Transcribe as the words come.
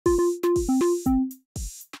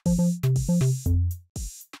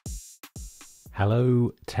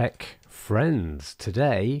Hello tech friends.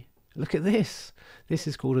 Today, look at this. This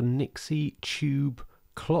is called a Nixie tube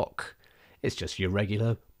clock. It's just your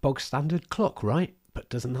regular bog standard clock, right? But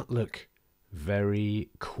doesn't that look very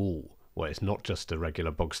cool? Well, it's not just a regular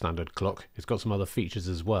bog standard clock. It's got some other features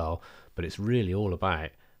as well, but it's really all about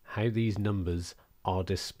how these numbers are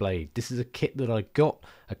displayed. This is a kit that I got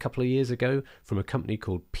a couple of years ago from a company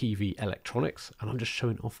called PV Electronics, and I'm just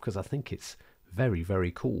showing it off because I think it's very,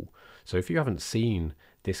 very cool. So if you haven't seen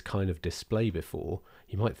this kind of display before,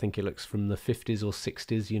 you might think it looks from the 50s or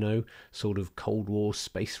 60s, you know, sort of Cold War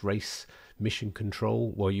space race mission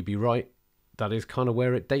control. Well, you'd be right. That is kind of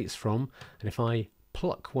where it dates from. And if I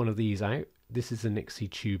pluck one of these out, this is the Nixie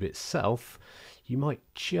tube itself, you might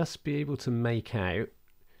just be able to make out,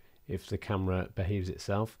 if the camera behaves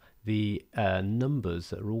itself, the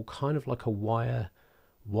numbers that are all kind of like a wire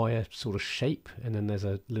sort of shape, and then there's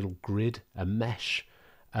a little grid, a mesh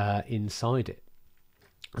inside it.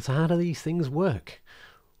 So how do these things work?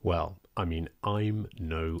 Well, I mean, I'm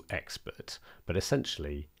no expert, but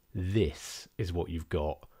essentially this is what you've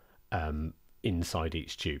got inside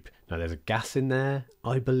each tube. Now there's a gas in there,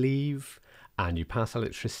 I believe, and you pass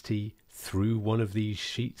electricity through one of these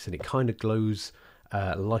sheets and it kind of glows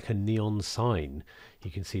like a neon sign.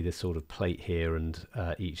 You can see this sort of plate here and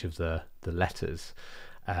each of the letters.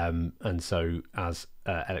 And so as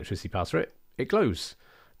electricity passes through it, it glows.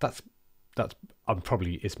 That's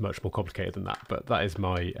it's much more complicated than that, but that is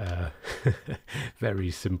my very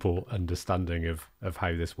simple understanding of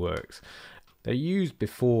how this works. They're used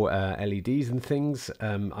before LEDs and things,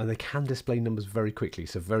 and they can display numbers very quickly,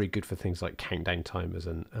 so very good for things like countdown timers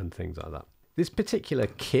and things like that. This particular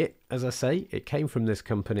kit, as I say, it came from this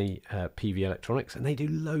company, PV Electronics, and they do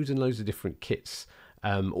loads and loads of different kits,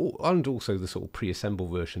 and also the sort of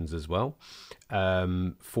pre-assembled versions as well,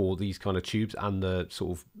 for these kind of tubes, and the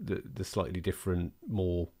sort of the slightly different,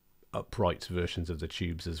 more upright versions of the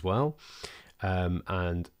tubes as well.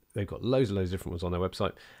 And they've got loads and loads of different ones on their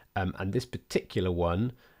website. And this particular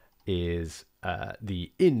one is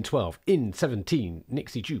the In12, In17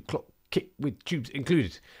 Nixie tube clock kit with tubes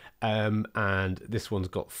included. And this one's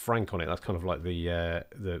got Frank on it. That's kind of like the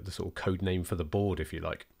sort of code name for the board, if you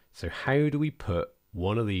like. So how do we put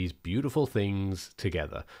one of these beautiful things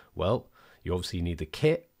together? Well, you obviously need the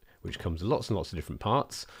kit, which comes with lots and lots of different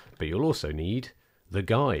parts, but you'll also need the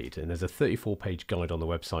guide. And there's a 34-page guide on the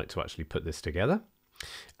website to actually put this together.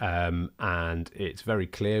 And it's very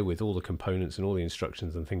clear with all the components and all the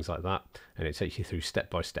instructions and things like that, and it takes you through step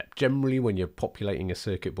by step. Generally, when you're populating a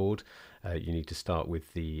circuit board, you need to start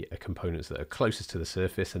with the components that are closest to the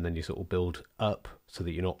surface, and then you sort of build up so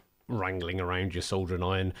that you're not wrangling around your soldering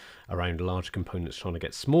iron around large components trying to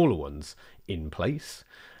get smaller ones in place.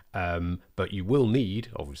 But you will need,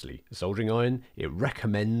 obviously, a soldering iron. It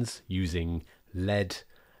recommends using lead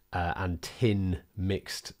and tin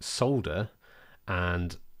mixed solder.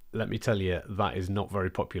 And let me tell you, that is not very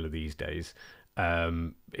popular these days.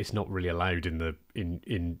 It's not really allowed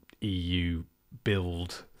in EU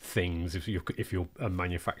build things. If you're a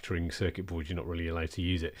manufacturing circuit board, you're not really allowed to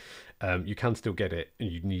use it. You can still get it,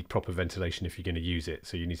 and you need proper ventilation if you're going to use it.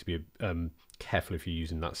 So you need to be careful if you're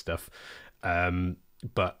using that stuff.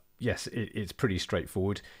 But yes, it's pretty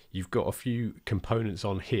straightforward. You've got a few components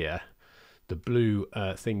on here. The blue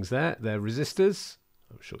things there, they're resistors.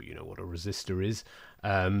 I'm sure you know what a resistor is,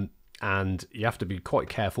 and you have to be quite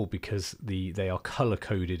careful because they are color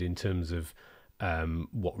coded in terms of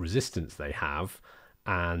what resistance they have,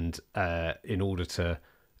 and in order to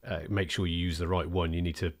make sure you use the right one, you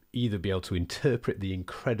need to either be able to interpret the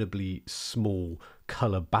incredibly small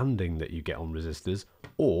color banding that you get on resistors,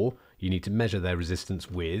 or you need to measure their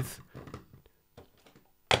resistance with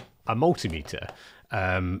a multimeter.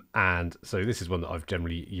 And so this is one that I've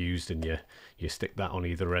generally used, and you stick that on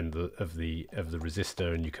either end of the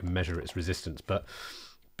resistor, and you can measure its resistance. But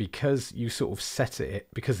because you sort of set it,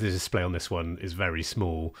 because the display on this one is very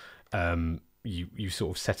small, you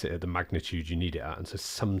sort of set it at the magnitude you need it at, and so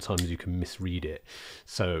sometimes you can misread it.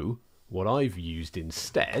 So what I've used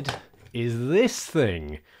instead is this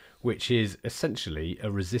thing, which is essentially a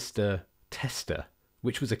resistor tester,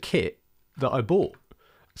 which was a kit that I bought.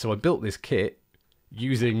 So I built this kit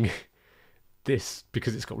using this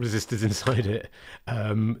because it's got resistors inside it,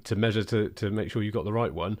 to measure to make sure you got the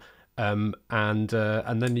right one, and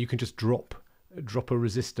then you can just drop a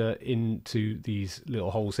resistor into these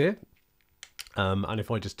little holes here, and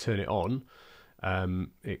if I just turn it on,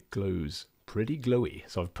 it glows pretty glowy.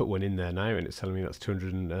 So I've put one in there now, and it's telling me that's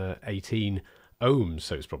 218 ohms,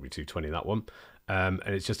 so it's probably 220, that one, and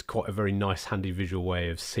it's just quite a very nice handy visual way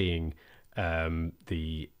of seeing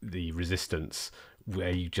the resistance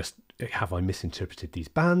where you just, have I misinterpreted these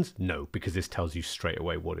bands? No, because this tells you straight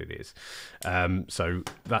away what it is. So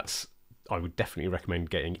that's, I would definitely recommend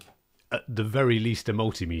getting at the very least a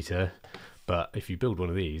multimeter. But if you build one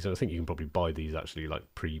of these, I think you can probably buy these actually like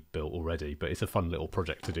pre-built already, but it's a fun little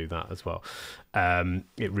project to do that as well.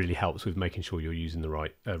 It really helps with making sure you're using the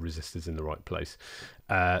right resistors in the right place.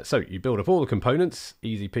 So you build up all the components,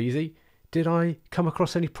 easy peasy. Did I come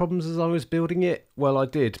across any problems as I was building it? Well, I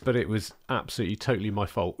did, but it was absolutely totally my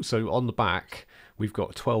fault. So on the back, we've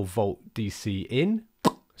got 12 volt DC in.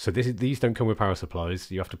 So these don't come with power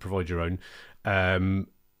supplies. You have to provide your own.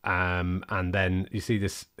 And then you see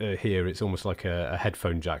this here, it's almost like a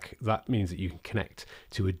headphone jack. That means that you can connect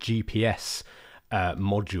to a GPS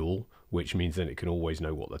module, which means then it can always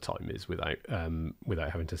know what the time is without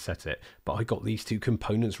having to set it. But I got these two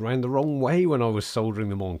components round the wrong way when I was soldering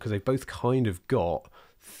them on, because they both kind of got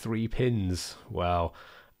 3 pins. Well,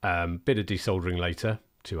 bit of desoldering later,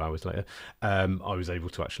 2 hours later, I was able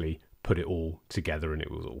to actually put it all together and it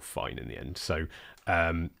was all fine in the end. So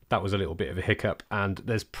that was a little bit of a hiccup, and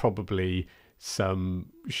there's probably some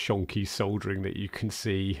shonky soldering that you can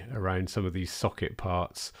see around some of these socket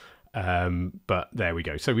parts, but there we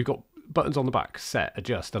go. So we've got buttons on the back: set,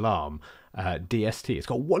 adjust, alarm, DST. It's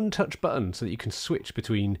got one touch button so that you can switch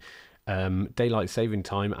between daylight saving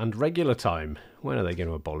time and regular time. When are they going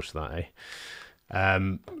to abolish that, eh?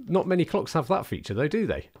 Not many clocks have that feature though, do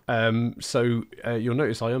they? So you'll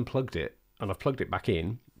notice I unplugged it and I've plugged it back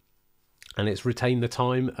in, and it's retained the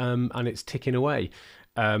time, and it's ticking away,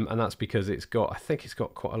 and that's because I think it's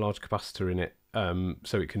got quite a large capacitor in it,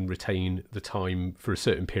 so it can retain the time for a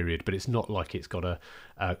certain period, but it's not like it's got a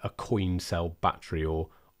coin cell battery or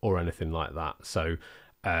anything like that. So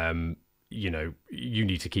you know, you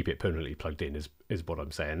need to keep it permanently plugged in, is what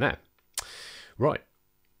I'm saying there. Right.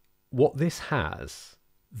 What this has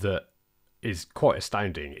that is quite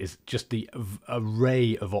astounding is just the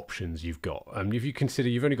array of options you've got. If you consider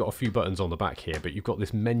you've only got a few buttons on the back here, but you've got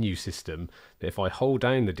this menu system that if I hold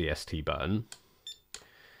down the DST button,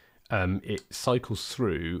 it cycles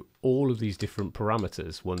through all of these different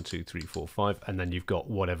parameters, 1, 2, 3, 4, 5, and then you've got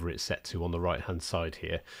whatever it's set to on the right hand side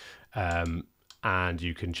here, and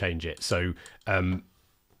you can change it. So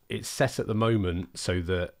it's set at the moment so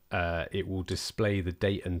that it will display the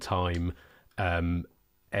date and time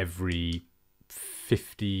every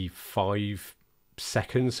 55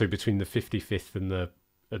 seconds. So between the 55th and the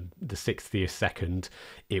 60th second,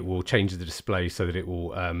 it will change the display so that it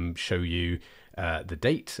will show you the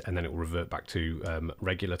date, and then it will revert back to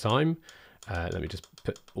regular time. Let me just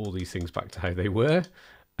put all these things back to how they were.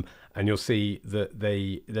 And you'll see that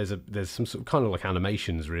there's some sort of kind of like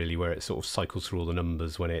animations really, where it sort of cycles through all the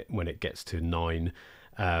numbers when it gets to 9,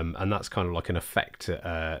 and that's kind of like an effect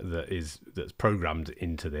that's programmed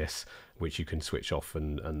into this, which you can switch off,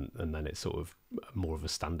 and then it's sort of more of a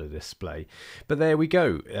standard display. But there we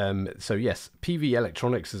go. So yes, PV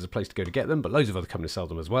Electronics is a place to go to get them, but loads of other companies sell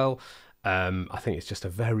them as well. I think it's just a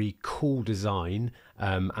very cool design,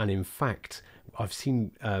 and in fact, I've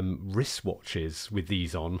seen wristwatches with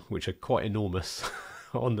these on, which are quite enormous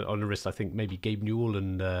on the wrist. I think maybe Gabe Newell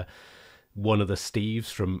and one of the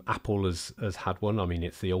Steves from Apple has had one. I mean,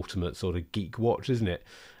 it's the ultimate sort of geek watch, isn't it?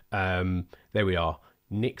 There we are.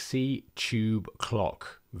 Nixie tube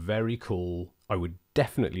clock. Very cool. I would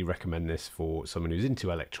definitely recommend this for someone who's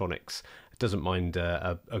into electronics, doesn't mind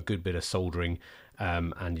a good bit of soldering,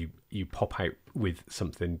 and you pop out with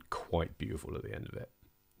something quite beautiful at the end of it.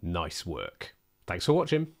 Nice work. Thanks for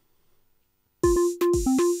watching.